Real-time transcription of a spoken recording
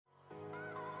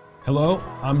Hello,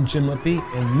 I'm Jim Lippy,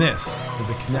 and this is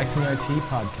a Connecting IT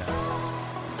podcast.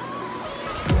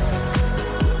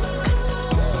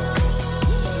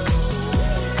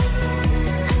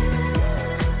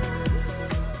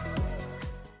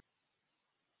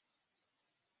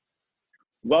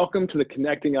 Welcome to the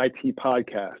Connecting IT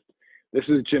podcast. This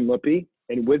is Jim Lippy,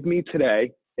 and with me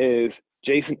today is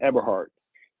Jason Eberhardt,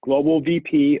 Global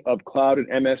VP of Cloud and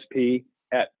MSP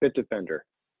at Bitdefender.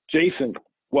 Jason,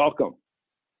 welcome.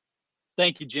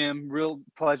 Thank you, Jim. Real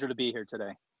pleasure to be here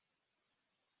today.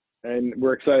 And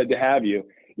we're excited to have you.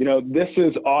 You know, this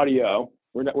is audio.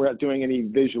 We're not doing any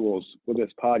visuals with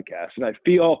this podcast. And I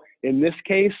feel in this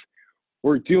case,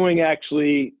 we're doing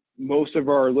actually most of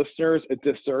our listeners a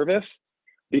disservice,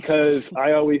 because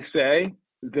I always say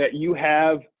that you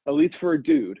have, at least for a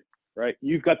dude, right?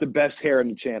 You've got the best hair in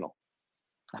the channel.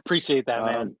 I appreciate that,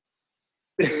 man.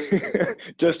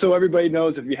 Just so everybody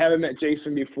knows, if you haven't met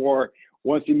Jason before,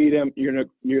 once you meet him, you're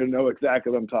gonna know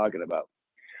exactly what I'm talking about.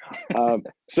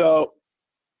 So,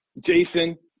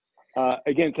 Jason,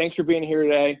 again, thanks for being here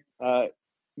today.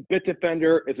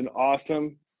 Bitdefender is an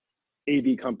awesome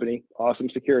AV company,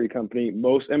 awesome security company.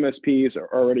 Most MSPs are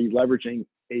already leveraging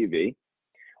AV.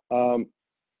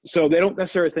 So they don't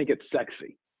necessarily think it's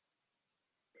sexy.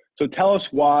 So tell us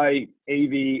why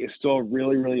AV is still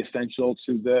really, really essential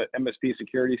to the MSP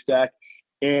security stack.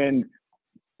 And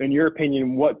in your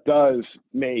opinion, what does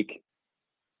make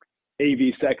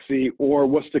AV sexy, or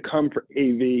what's to come for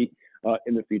AV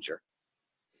in the future?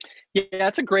 Yeah,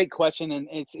 that's a great question. And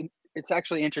it's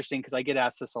actually interesting because I get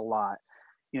asked this a lot.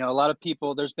 You know, a lot of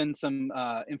people, there's been some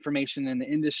information in the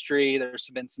industry, there's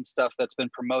been some stuff that's been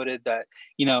promoted that,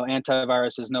 you know,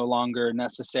 antivirus is no longer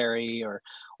necessary, or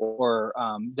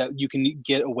that you can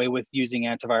get away with using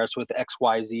antivirus with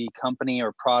XYZ company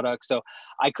or product. So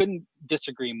I couldn't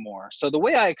disagree more. So the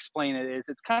way I explain it is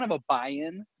it's kind of a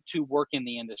buy-in to work in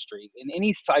the industry. In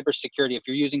any cybersecurity, if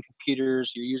you're using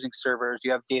computers, you're using servers,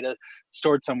 you have data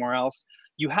stored somewhere else,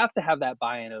 you have to have that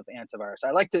buy-in of antivirus.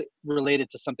 I like to relate it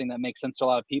to something that makes sense to a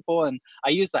lot of people, and I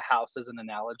use the house as an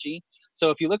analogy. So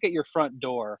if you look at your front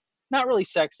door, not really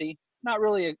sexy, not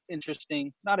really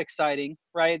interesting, not exciting,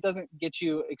 right? It doesn't get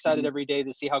you excited every day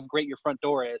to see how great your front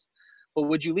door is. But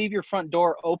would you leave your front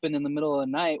door open in the middle of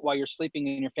the night while you're sleeping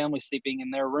and your family's sleeping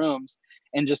in their rooms,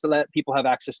 and just to let people have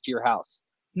access to your house?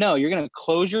 No, you're going to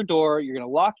close your door. You're going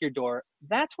to lock your door.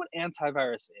 That's what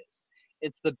antivirus is.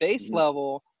 It's the base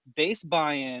level, base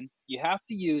buy-in. You have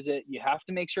to use it. You have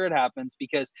to make sure it happens,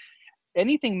 because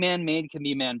anything man-made can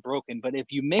be man-broken. But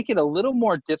if you make it a little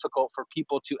more difficult for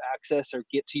people to access or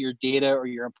get to your data or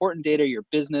your important data, your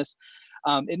business,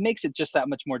 it makes it just that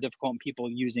much more difficult in people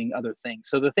using other things.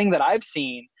 So the thing that I've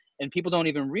seen and people don't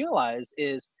even realize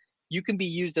is you can be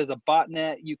used as a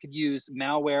botnet. You could use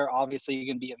malware. Obviously, you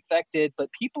can be infected, but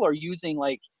people are using,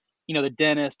 like, you know, the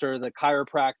dentist or the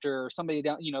chiropractor or somebody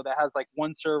down, you know, that has like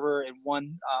one server in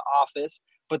one office,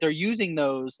 but they're using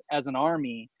those as an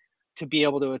army to be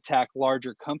able to attack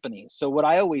larger companies. So what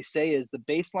I always say is the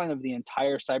baseline of the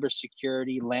entire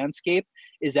cybersecurity landscape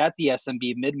is at the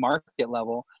SMB mid-market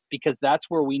level, because that's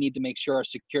where we need to make sure our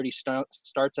security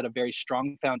starts at a very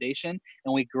strong foundation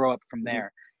and we grow up from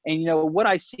there. And, you know, what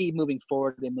I see moving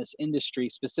forward in this industry,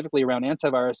 specifically around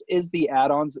antivirus, is the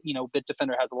add-ons. You know,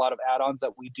 Bitdefender has a lot of add-ons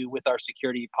that we do with our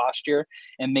security posture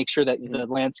and make sure that the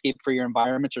landscape for your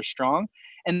environments are strong.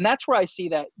 And that's where I see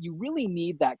that you really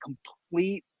need that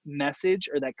complete message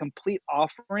or that complete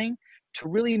offering to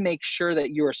really make sure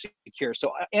that you are secure.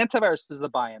 So antivirus is the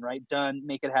buy-in, right? Done,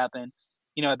 make it happen.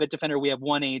 You know, at Bitdefender, we have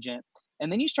one agent.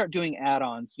 And then you start doing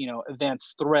add-ons, you know,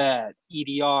 advanced threat,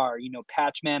 EDR, you know,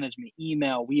 patch management,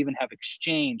 email. We even have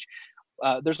Exchange.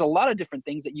 There's a lot of different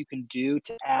things that you can do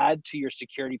to add to your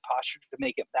security posture to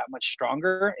make it that much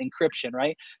stronger. Encryption,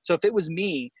 right? So if it was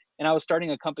me and I was starting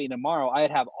a company tomorrow,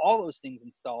 I'd have all those things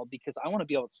installed, because I want to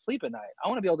be able to sleep at night. I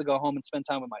want to be able to go home and spend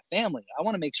time with my family. I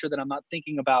want to make sure that I'm not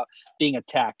thinking about being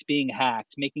attacked, being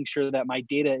hacked, making sure that my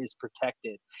data is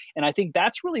protected. And I think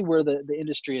that's really where the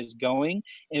industry is going.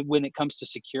 And when it comes to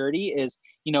security is,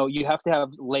 you know, you have to have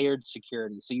layered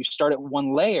security. So you start at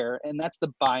one layer, and that's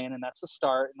the buy-in, and that's the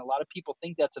start. And a lot of people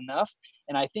think that's enough.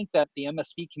 And I think that the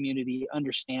MSP community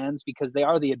understands, because they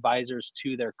are the advisors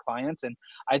to their clients. And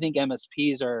I think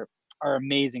MSPs are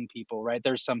amazing people, right?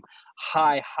 There's some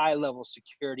high level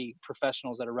security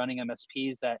professionals that are running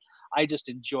MSPs that I just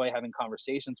enjoy having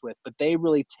conversations with, but they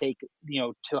really take, you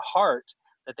know, to heart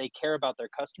that they care about their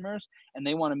customers, and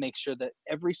they want to make sure that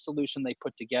every solution they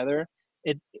put together,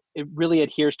 it really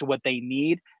adheres to what they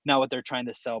need, not what they're trying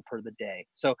to sell per the day.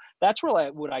 So that's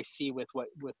really what I see with what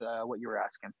you were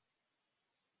asking.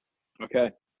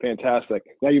 Okay. Fantastic.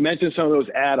 Now you mentioned some of those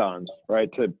add-ons, right,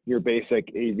 to your basic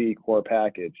AV core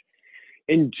package.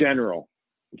 In general,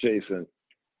 Jason,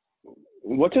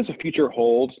 what does the future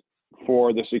hold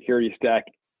for the security stack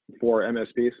for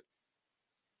MSPs?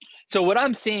 So what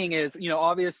I'm seeing is,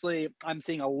 obviously I'm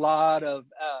seeing a lot of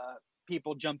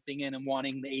people jumping in and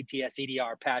wanting the ATS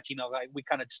EDR patch, like we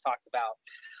kind of just talked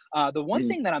about. The one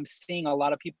thing that I'm seeing a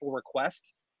lot of people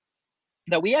request,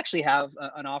 that we actually have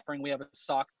an offering. We have a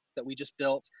SOC that we just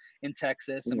built in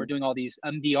Texas, and we're doing all these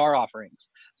MDR offerings.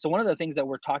 So one of the things that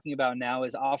we're talking about now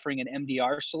is offering an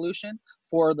MDR solution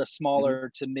for the smaller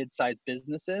to mid-sized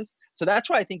businesses. So that's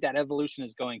where I think that evolution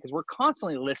is going, because we're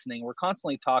constantly listening. We're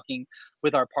constantly talking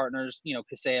with our partners,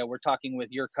 Kaseya, we're talking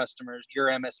with your customers, your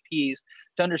MSPs,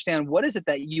 to understand what is it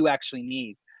that you actually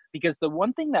need. Because the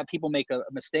one thing that people make a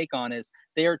mistake on is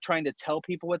they are trying to tell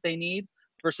people what they need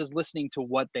versus listening to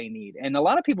what they need. And a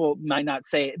lot of people might not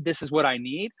say, this is what I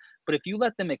need, but if you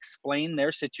let them explain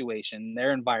their situation,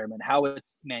 their environment, how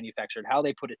it's manufactured, how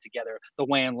they put it together, the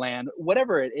WAN, LAN,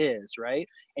 whatever it is, right?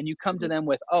 And you come to them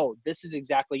with, oh, this is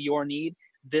exactly your need,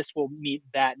 this will meet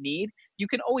that need. You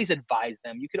can always advise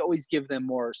them. You could always give them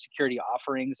more security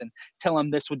offerings and tell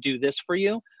them this would do this for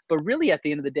you. But really, at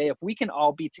the end of the day, if we can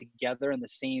all be together in the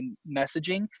same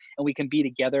messaging, and we can be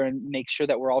together and make sure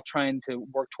that we're all trying to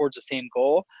work towards the same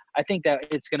goal, I think that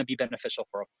it's going to be beneficial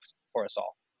for us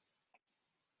all.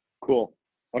 Cool.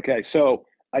 Okay, so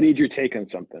I need your take on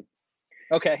something.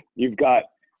 Okay. You've got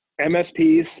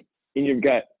MSPs and you've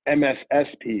got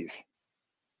MSSPs.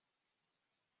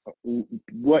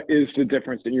 What is the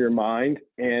difference in your mind,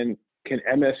 and can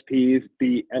MSPs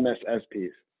be MSSPs?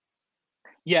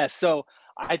 Yes. So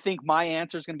I think my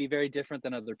answer is going to be very different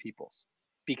than other people's,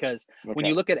 because when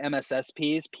you look at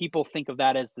MSSPs, people think of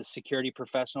that as the security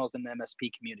professionals in the MSP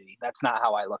community. That's not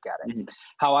how I look at it.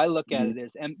 How I look at it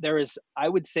is, and there is, I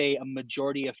would say, a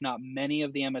majority, if not many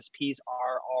of the MSPs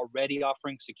are already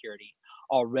offering security,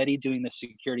 already doing the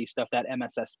security stuff that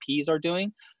MSSPs are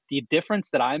doing. The difference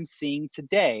that I'm seeing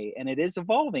today, and it is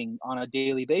evolving on a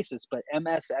daily basis, but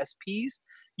MSSPs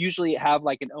usually have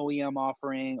like an OEM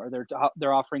offering, or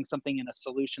they're offering something in a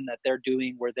solution that they're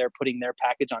doing where they're putting their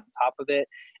package on top of it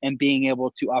and being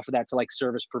able to offer that to like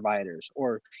service providers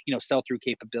or sell through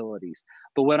capabilities.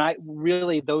 But when I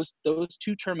really, those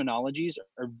two terminologies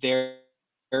are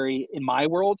very, in my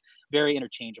world, very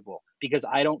interchangeable, because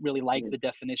I don't really like the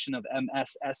definition of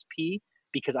MSSP,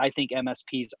 because I think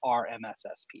MSPs are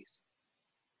MSSPs.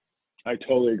 I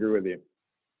totally agree with you.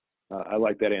 I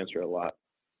like that answer a lot.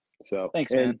 So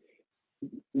thanks, man.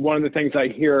 One of the things I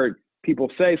hear people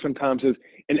say sometimes is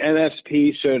an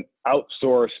MSP should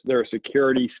outsource their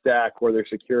security stack or their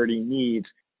security needs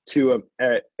to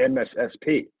a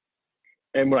MSSP.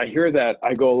 And when I hear that,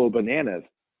 I go a little bananas,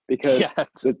 because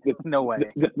no way.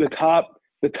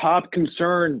 The top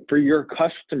concern for your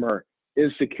customer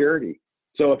is security.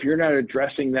 So if you're not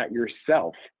addressing that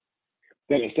yourself,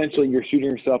 then essentially you're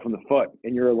shooting yourself in the foot,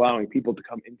 and you're allowing people to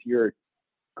come into your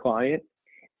client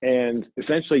and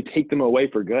essentially take them away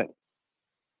for good.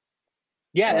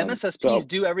 Yeah, MSSPs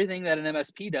do everything that an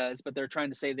MSP does, but they're trying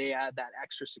to say they add that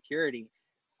extra security.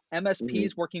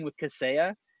 MSPs working with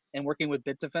Kaseya and working with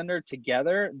Bitdefender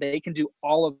together, they can do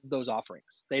all of those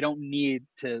offerings. They don't need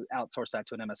to outsource that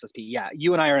to an MSSP. Yeah,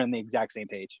 you and I are on the exact same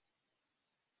page.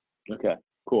 Okay,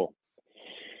 cool.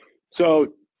 So,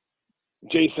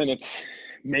 Jason, it's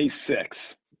May 6th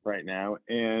right now,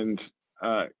 and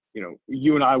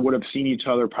you and I would have seen each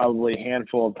other probably a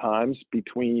handful of times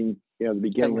between the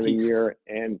beginning of the year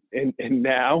and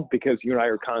now, because you and I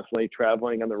are constantly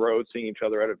traveling on the road, seeing each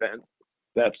other at events.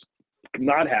 That's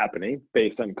not happening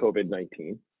based on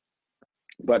COVID-19,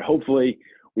 but hopefully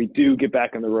we do get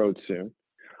back on the road soon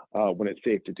when it's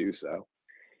safe to do so.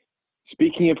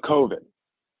 Speaking of COVID,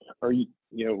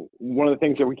 one of the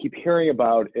things that we keep hearing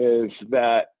about is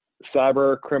that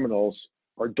cyber criminals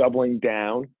are doubling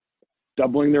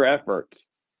their efforts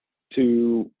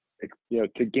to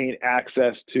gain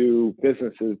access to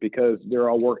businesses, because they're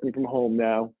all working from home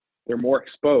now. They're more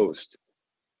exposed.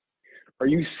 Are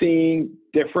you seeing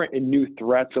different and new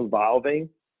threats evolving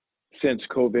since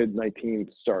COVID-19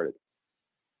 started?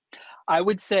 I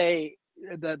would say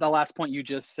the last point you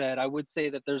just said, I would say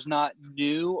that there's not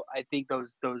new. I think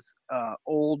those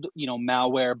old,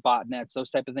 malware, botnets,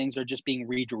 those type of things are just being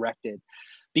redirected.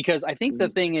 Because I think the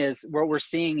thing is, what we're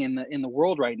seeing in the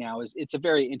world right now is it's a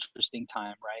very interesting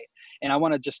time, right? And I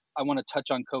want to touch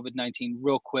on COVID-19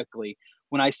 real quickly.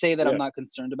 When I say that I'm not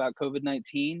concerned about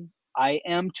COVID-19, I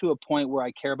am to a point where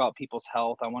I care about people's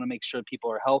health. I want to make sure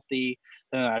people are healthy,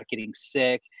 they're not getting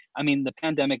sick. I mean, the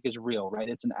pandemic is real, right?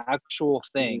 It's an actual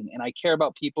Mhm. thing. And I care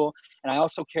about people. And I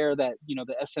also care that,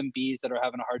 the SMBs that are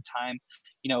having a hard time,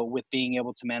 with being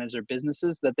able to manage their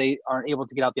businesses, that they aren't able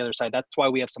to get out the other side. That's why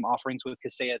we have some offerings with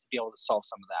Kaseya to be able to solve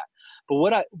some of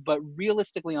that. But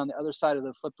realistically, on the other side of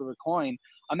the flip of the coin,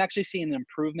 I'm actually seeing an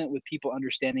improvement with people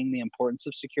understanding the importance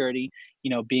of security,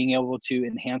 being able to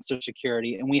enhance their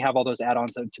security. And we have all those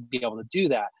add-ons to be able to do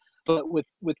that. But with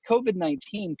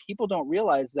COVID-19, people don't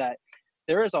realize that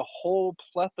there is a whole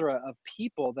plethora of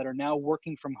people that are now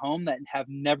working from home that have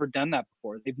never done that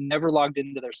before. They've never logged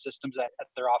into their systems at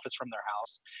their office from their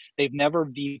house. They've never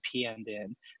VPN'd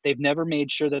in. They've never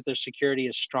made sure that their security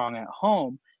is strong at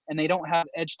home. And they don't have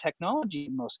edge technology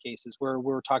in most cases, where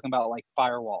we're talking about like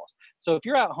firewalls. So if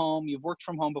you're at home, you've worked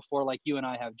from home before, like you and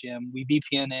I have, Jim, we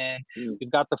VPN in, Mm.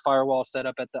 we've got the firewall set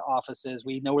up at the offices.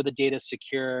 We know where the data is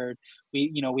secured.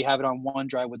 We have it on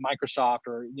OneDrive with Microsoft,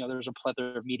 or, there's a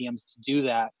plethora of mediums to do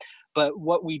that. But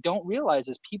what we don't realize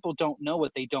is people don't know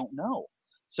what they don't know.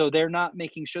 So they're not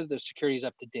making sure that their security is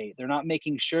up to date. They're not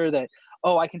making sure that,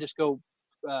 oh, I can just go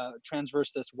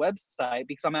transverse this website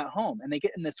because I'm at home, and they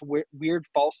get in this weird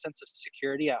false sense of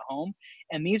security at home.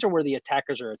 And these are where the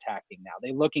attackers are attacking now.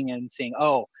 They're looking and saying,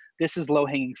 oh, this is low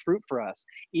hanging fruit for us.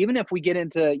 Even if we get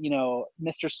into,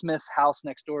 Mr. Smith's house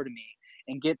next door to me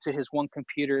and get to his one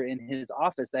computer in his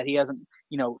office that he hasn't,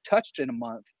 touched in a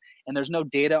month, and there's no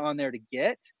data on there to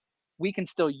get, we can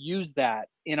still use that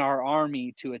in our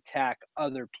army to attack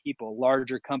other people,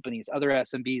 larger companies, other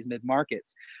SMBs,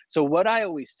 mid-markets. So what I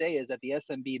always say is, at the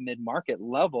SMB mid-market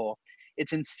level,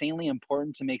 it's insanely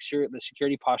important to make sure the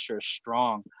security posture is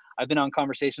strong. I've been on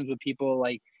conversations with people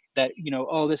like that,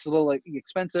 oh, this is a little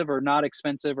expensive or not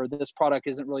expensive, or this product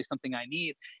isn't really something I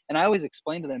need. And I always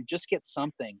explain to them, just get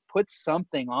something, put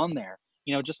something on there,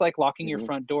 just like locking your Mhm.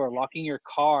 front door, locking your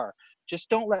car. Just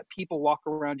don't let people walk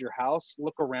around your house,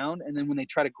 look around, and then when they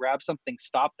try to grab something,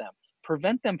 stop them.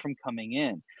 Prevent them from coming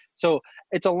in. So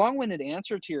it's a long-winded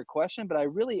answer to your question, but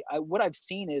what I've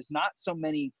seen is not so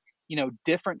many,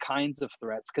 different kinds of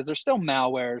threats, because there's still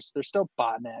malwares, there's still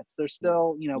botnets, there's Mm.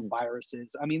 still, Mm.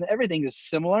 viruses. I mean, everything is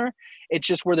similar. It's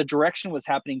just where the direction was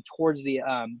happening towards the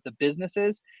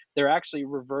businesses. They're actually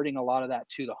reverting a lot of that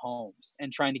to the homes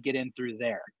and trying to get in through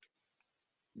there.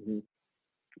 Mhm.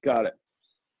 Got it.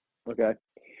 Okay.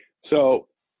 So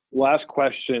last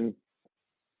question.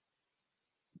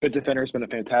 Bitdefender has been a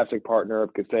fantastic partner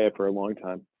of Kaseya for a long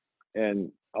time,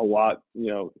 and a lot,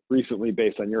 recently,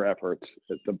 based on your efforts,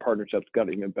 the partnership's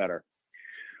got even better.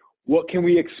 What can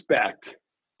we expect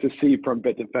to see from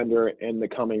Bitdefender in the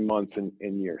coming months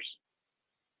and years?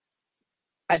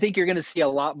 I think you're going to see a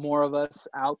lot more of us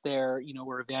out there.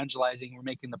 We're evangelizing, we're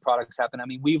making the products happen. I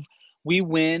mean, we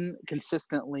win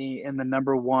consistently in the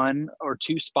number 1 or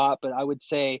 2 spot, but I would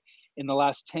say in the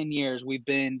last 10 years, we've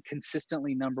been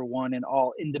consistently number 1 in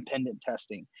all independent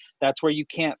testing. That's where you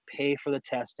can't pay for the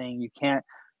testing. You can't,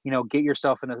 get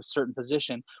yourself in a certain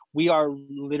position. We are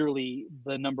literally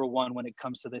the number 1 when it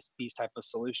comes to these type of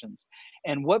solutions.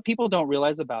 And what people don't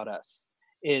realize about us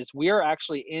is we are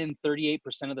actually in 38%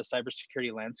 of the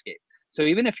cybersecurity landscape. So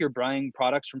even if you're buying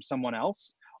products from someone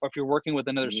else, or if you're working with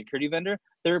another Mhm. security vendor,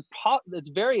 it's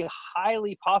very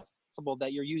highly possible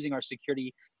that you're using our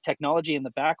security technology in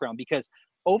the background, because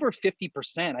over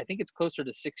 50%, I think it's closer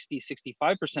to 60,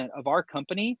 65% of our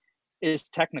company is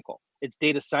technical. It's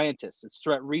data scientists, it's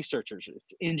threat researchers,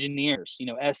 it's engineers,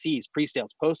 SEs,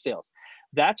 pre-sales, post-sales.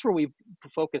 That's where we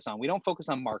focus on. We don't focus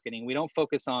on marketing. We don't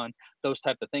focus on those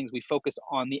type of things. We focus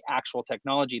on the actual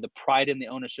technology, the pride in the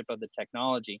ownership of the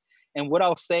technology. And what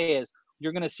I'll say is,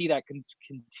 you're going to see that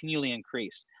continually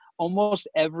increase almost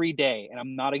every day. And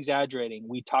I'm not exaggerating.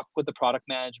 We talk with the product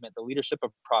management, the leadership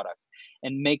of product,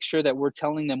 and make sure that we're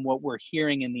telling them what we're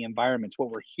hearing in the environments,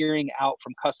 what we're hearing out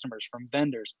from customers, from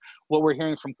vendors, what we're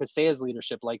hearing from Kaseya's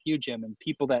leadership, like you, Jim, and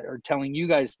people that are telling you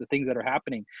guys the things that are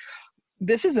happening.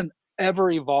 This is an ever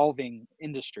evolving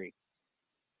industry.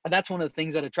 And that's one of the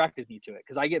things that attracted me to it,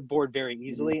 because I get bored very Mhm.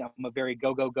 easily. I'm a very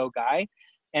go, go, go guy.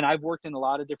 And I've worked in a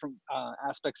lot of different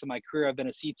aspects of my career. I've been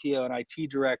a CTO, an IT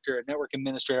director, a network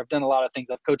administrator. I've done a lot of things.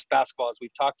 I've coached basketball, as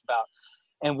we've talked about.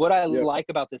 And what I Yep. like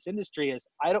about this industry is,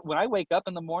 when I wake up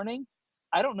in the morning,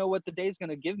 I don't know what the day is going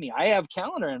to give me. I have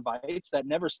calendar invites that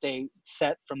never stay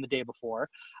set from the day before.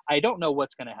 I don't know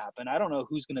what's going to happen. I don't know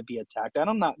who's going to be attacked. I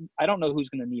don't know who's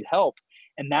going to need help.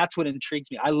 And that's what intrigues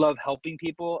me. I love helping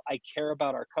people. I care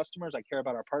about our customers. I care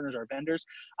about our partners, our vendors.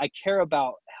 I care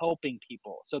about helping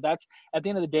people. So that's at the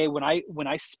end of the day, when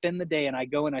I spend the day and I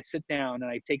go and I sit down and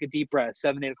I take a deep breath,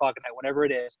 7, 8 o'clock at night, whenever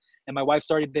it is, and my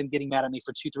wife's already been getting mad at me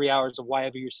for 2-3 hours of why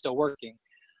ever you're still working.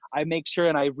 I make sure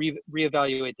and I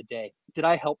reevaluate the day. Did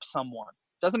I help someone?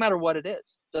 Doesn't matter what it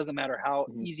is. Doesn't matter how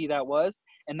easy that was.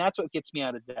 And that's what gets me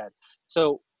out of bed.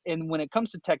 So, and when it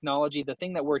comes to technology, the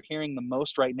thing that we're hearing the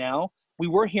most right now, we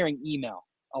were hearing email,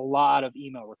 a lot of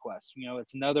email requests.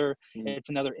 It's another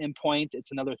endpoint.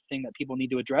 It's another thing that people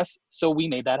need to address. So we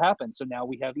made that happen. So now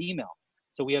we have email.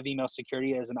 So we have email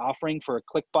security as an offering for a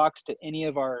click box to any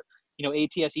of our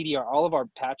ATS, EDR, all of our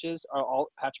patches, all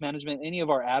patch management, any of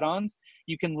our add-ons.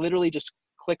 You can literally just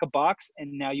click a box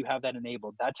and now you have that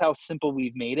enabled. That's how simple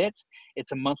we've made it.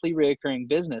 It's a monthly recurring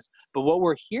business. But what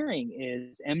we're hearing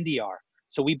is MDR.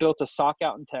 So we built a SOC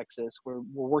out in Texas. We're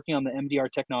working on the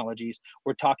MDR technologies.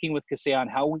 We're talking with Kaseya on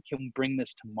how we can bring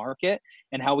this to market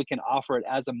and how we can offer it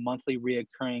as a monthly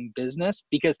reoccurring business,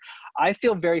 because I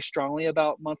feel very strongly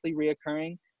about monthly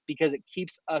reoccurring because it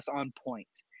keeps us on point.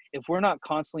 If we're not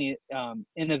constantly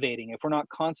innovating, if we're not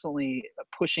constantly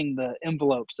pushing the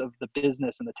envelopes of the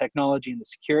business and the technology and the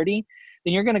security,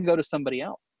 then you're going to go to somebody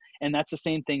else. And that's the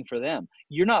same thing for them.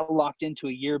 You're not locked into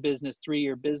a year business,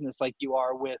 3-year business like you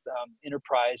are with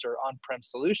enterprise or on-prem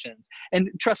solutions. And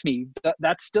trust me,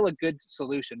 that's still a good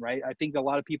solution, right? I think a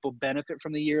lot of people benefit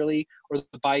from the yearly or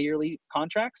the bi-yearly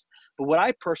contracts. But what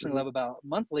I personally love about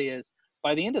monthly is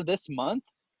by the end of this month,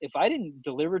 if I didn't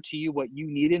deliver to you what you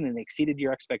needed and exceeded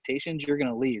your expectations, you're going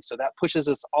to leave. So that pushes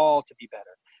us all to be better.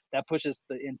 That pushes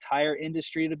the entire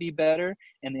industry to be better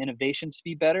and the innovation to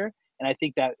be better. And I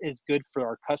think that is good for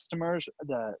our customers,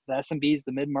 the SMBs,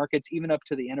 the mid-markets, even up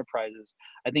to the enterprises.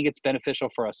 I think it's beneficial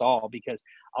for us all, because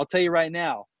I'll tell you right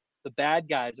now, the bad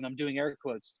guys, and I'm doing air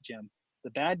quotes, Jim, the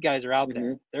bad guys are out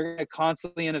there. They're going to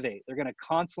constantly innovate. They're going to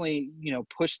constantly,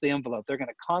 push the envelope. They're going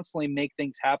to constantly make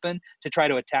things happen to try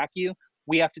to attack you.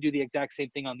 We have to do the exact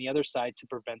same thing on the other side to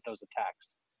prevent those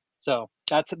attacks. So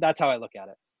that's how I look at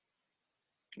it.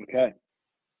 Okay.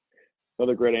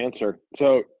 Another great answer.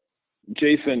 So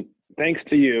Jason, thanks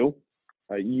to you,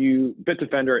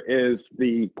 Bitdefender is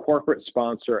the corporate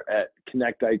sponsor at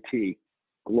Connect IT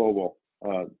Global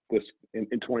this in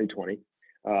 2020.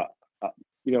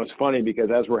 It's funny because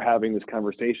as we're having this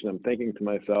conversation, I'm thinking to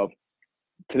myself,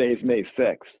 today's May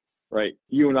 6th. Right.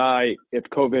 You and I, if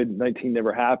COVID-19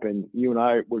 never happened, you and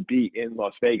I would be in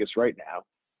Las Vegas right now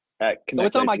at Connect.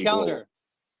 It's on my IT calendar. Global.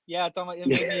 Yeah, it's on my.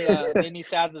 It made me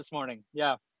sad this morning.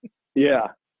 Yeah. Yeah.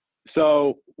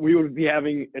 So we would be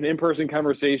having an in-person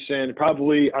conversation,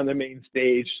 probably on the main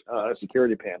stage,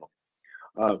 security panel.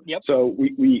 Yep. So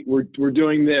we're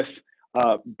doing this,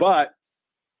 but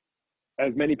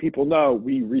as many people know,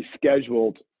 we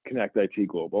rescheduled Connect IT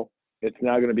Global. It's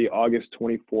now going to be August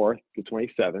 24th to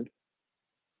 27th.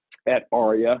 At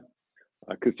Aria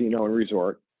Casino and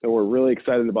Resort. So we're really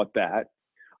excited about that.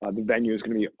 The venue is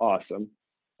going to be awesome.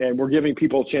 And we're giving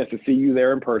people a chance to see you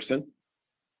there in person.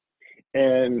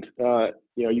 And,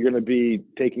 you're going to be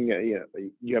taking,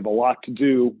 you have a lot to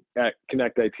do at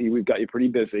Connect IT. We've got you pretty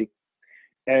busy.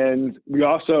 And we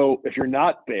also, if you're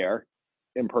not there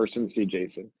in person to see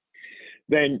Jason,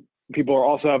 then people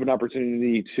also have an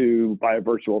opportunity to buy a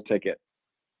virtual ticket.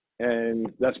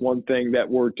 And that's one thing that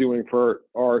we're doing for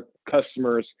our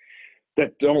customers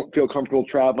that don't feel comfortable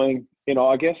traveling in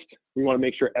August. We want to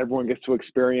make sure everyone gets to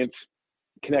experience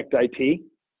Connect IT.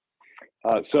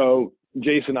 So,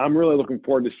 Jason, I'm really looking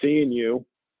forward to seeing you,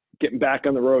 getting back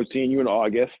on the road, seeing you in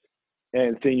August,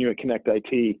 and seeing you at Connect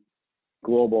IT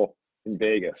Global in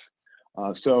Vegas.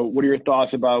 So what are your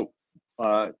thoughts about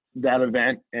that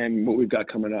event and what we've got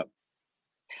coming up?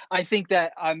 I think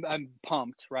that I'm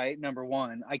pumped, right? Number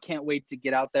one, I can't wait to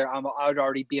get out there. I would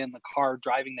already be in the car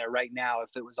driving there right now if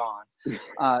it was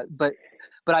on. But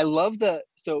I love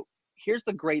so here's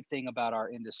the great thing about our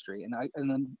industry,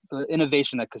 and then the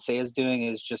innovation that Kaseya is doing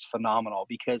is just phenomenal,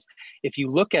 because if you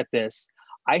look at this,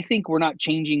 I think we're not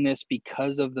changing this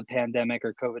because of the pandemic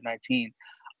or COVID-19.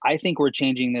 I think we're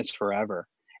changing this forever.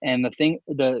 And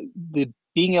the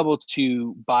being able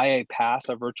to buy a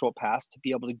virtual pass to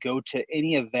be able to go to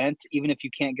any event, even if you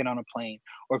can't get on a plane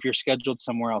or if you're scheduled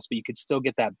somewhere else, but you could still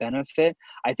get that benefit.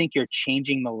 I think you're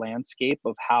changing the landscape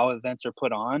of how events are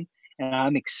put on. And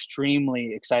I'm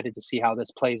extremely excited to see how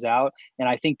this plays out. And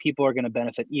I think people are going to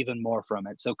benefit even more from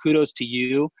it. So kudos to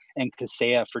you and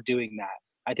Kaseya for doing that.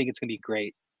 I think it's going to be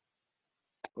great.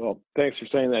 Well, thanks for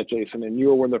saying that, Jason. And you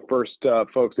were one of the first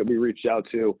folks that we reached out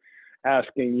to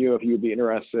asking you if you'd be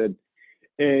interested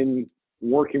in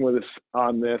working with us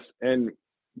on this. And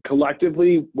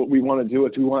collectively, what we want to do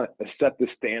is we want to set the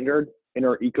standard in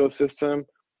our ecosystem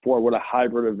for what a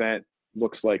hybrid event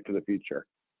looks like for the future.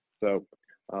 So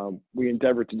we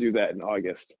endeavor to do that in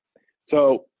August.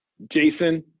 So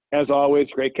Jason, as always,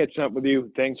 great catching up with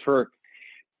you. Thanks for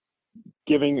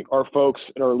giving our folks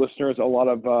and our listeners a lot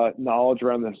of knowledge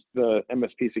around the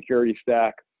MSP security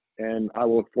stack. And I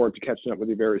will look forward to catching up with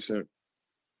you very soon.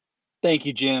 Thank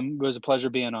you, Jim. It was a pleasure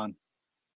being on.